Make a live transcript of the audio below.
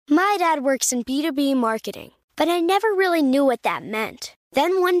My dad works in B2B marketing, but I never really knew what that meant.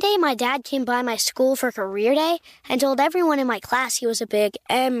 Then one day my dad came by my school for career day and told everyone in my class he was a big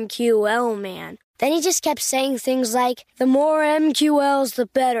MQL man. Then he just kept saying things like, the more MQLs, the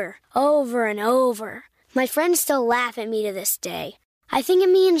better, over and over. My friends still laugh at me to this day. I think it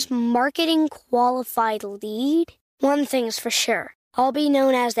means marketing qualified lead. One thing's for sure. I'll be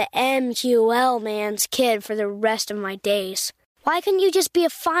known as the MQL man's kid for the rest of my days. Why couldn't you just be a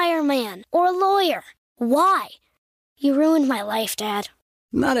fireman or a lawyer? Why? You ruined my life, Dad.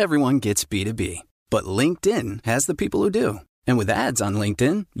 Not everyone gets B2B, but LinkedIn has the people who do. And with ads on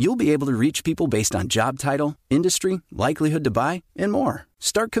LinkedIn, you'll be able to reach people based on job title, industry, likelihood to buy, and more.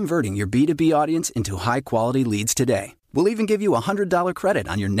 Start converting your B2B audience into high-quality leads today. We'll even give you a $100 credit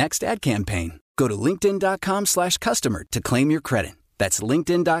on your next ad campaign. Go to linkedin.com/customer to claim your credit. That's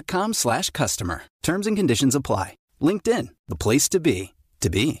linkedin.com/customer. Terms and conditions apply. LinkedIn, the place to be, to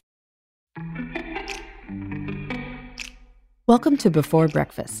be. Welcome to Before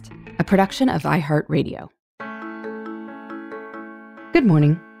Breakfast, a production of iHeartRadio. Good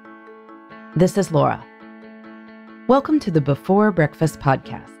morning. This is Laura. Welcome to the Before Breakfast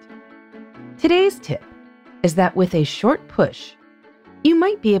podcast. Today's tip is that with a short push, you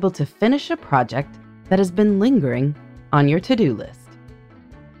might be able to finish a project that has been lingering on your to-do list.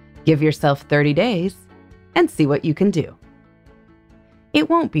 Give yourself 30 days and see what you can do. It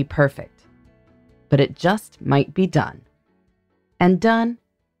won't be perfect, but it just might be done. And done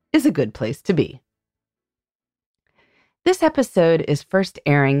is a good place to be. This episode is first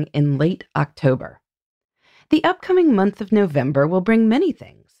airing in late October. The upcoming month of November will bring many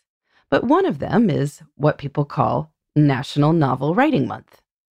things, but one of them is what people call National Novel Writing Month.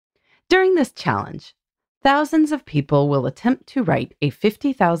 During this challenge, thousands of people will attempt to write a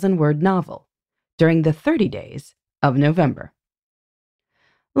 50,000-word novel during the 30 days of November.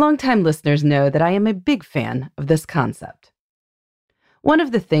 Longtime listeners know that I am a big fan of this concept. One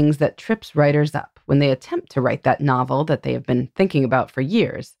of the things that trips writers up when they attempt to write that novel that they have been thinking about for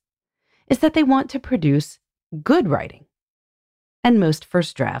years is that they want to produce good writing. And most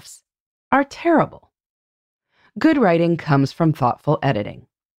first drafts are terrible. Good writing comes from thoughtful editing.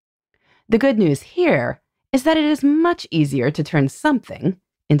 The good news here is that it is much easier to turn something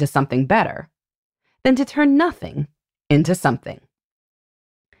into something better than to turn nothing into something.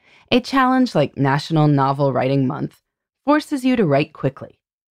 A challenge like National Novel Writing Month forces you to write quickly,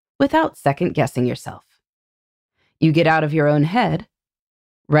 without second-guessing yourself. You get out of your own head,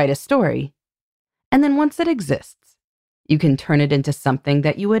 write a story, and then once it exists, you can turn it into something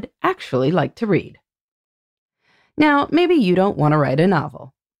that you would actually like to read. Now, maybe you don't want to write a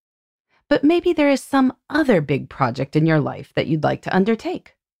novel, but maybe there is some other big project in your life that you'd like to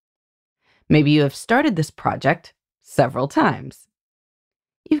undertake. Maybe you have started this project several times.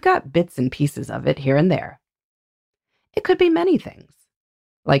 You've got bits and pieces of it here and there. It could be many things,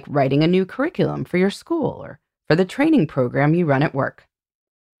 like writing a new curriculum for your school or for the training program you run at work.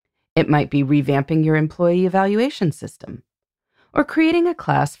 It might be revamping your employee evaluation system or creating a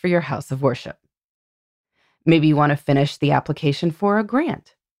class for your house of worship. Maybe you want to finish the application for a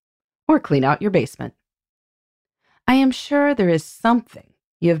grant or clean out your basement. I am sure there is something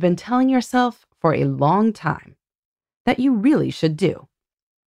you have been telling yourself for a long time that you really should do.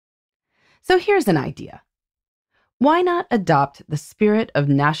 So here's an idea. Why not adopt the spirit of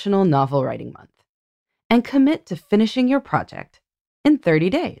National Novel Writing Month and commit to finishing your project in 30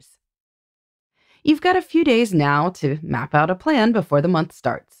 days? You've got a few days now to map out a plan before the month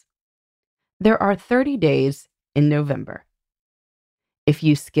starts. There are 30 days in November. If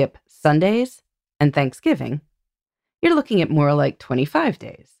you skip Sundays and Thanksgiving, you're looking at more like 25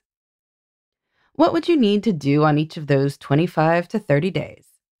 days. What would you need to do on each of those 25 to 30 days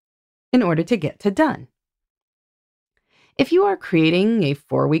in order to get to done? If you are creating a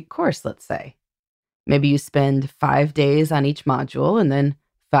 4-week course, let's say, maybe you spend 5 days on each module and then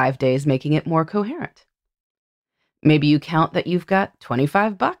 5 days making it more coherent. Maybe you count that you've got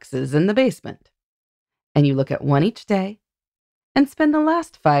 25 boxes in the basement, and you look at one each day and spend the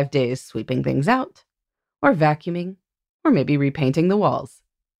last 5 days sweeping things out, or vacuuming, or maybe repainting the walls.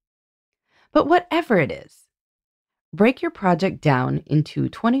 But whatever it is, break your project down into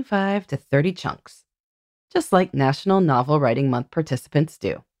 25 to 30 chunks, just like National Novel Writing Month participants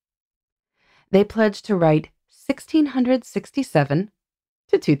do. They pledge to write 1,667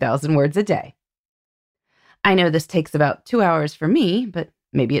 to 2,000 words a day. I know this takes about 2 hours for me, but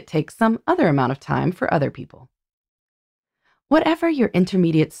maybe it takes some other amount of time for other people. Whatever your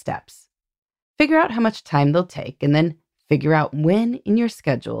intermediate steps, figure out how much time they'll take and then figure out when in your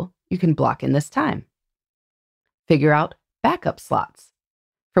schedule you can block in this time. Figure out backup slots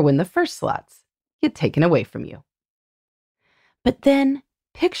for when the first slots get taken away from you. But then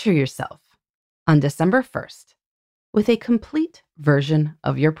picture yourself on December 1st with a complete version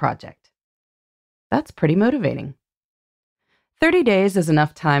of your project. That's pretty motivating. 30 days is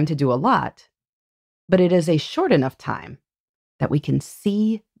enough time to do a lot, but it is a short enough time that we can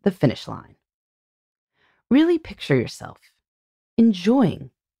see the finish line. Really picture yourself enjoying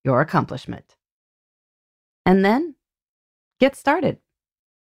your accomplishment. And then get started.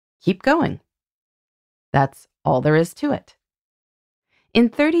 Keep going. That's all there is to it. In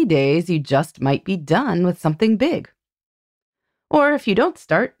 30 days, you just might be done with something big. Or if you don't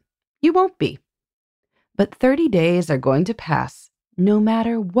start, you won't be. But 30 days are going to pass no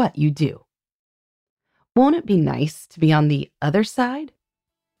matter what you do. Won't it be nice to be on the other side,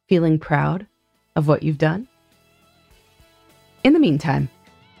 feeling proud of what you've done? In the meantime,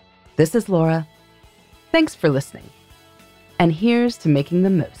 this is Laura. Thanks for listening. And here's to making the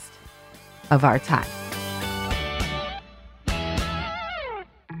most of our time.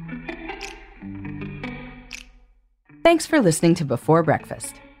 Thanks for listening to Before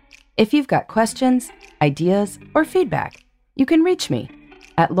Breakfast. If you've got questions, ideas, or feedback, you can reach me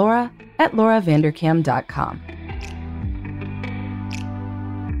at laura@lauravanderkam.com.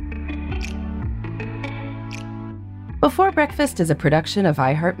 Before Breakfast is a production of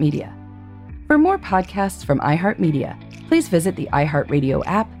iHeartMedia. For more podcasts from iHeartMedia, please visit the iHeartRadio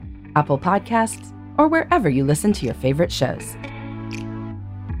app, Apple Podcasts, or wherever you listen to your favorite shows.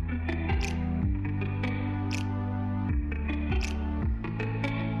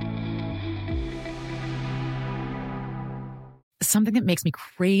 Something that makes me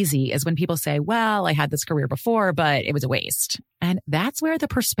crazy is when people say, well, I had this career before, but it was a waste. And that's where the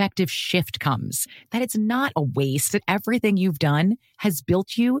perspective shift comes, that it's not a waste, that everything you've done has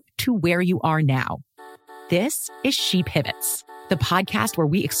built you to where you are now. This is She Pivots, the podcast where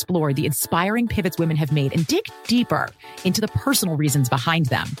we explore the inspiring pivots women have made and dig deeper into the personal reasons behind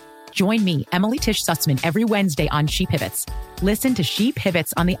them. Join me, Emily Tish Sussman, every Wednesday on She Pivots. Listen to She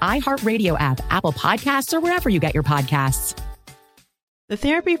Pivots on the iHeartRadio app, Apple Podcasts, or wherever you get your podcasts. The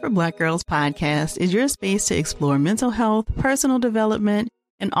Therapy for Black Girls podcast is your space to explore mental health, personal development,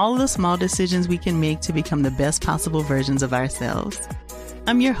 and all of the small decisions we can make to become the best possible versions of ourselves.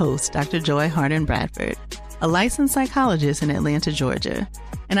 I'm your host, Dr. Joy Harden Bradford, a licensed psychologist in Atlanta, Georgia,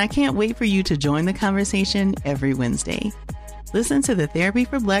 and I can't wait for you to join the conversation every Wednesday. Listen to the Therapy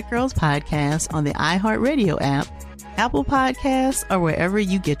for Black Girls podcast on the iHeartRadio app, Apple Podcasts, or wherever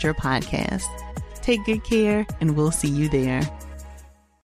you get your podcasts. Take good care, and we'll see you there.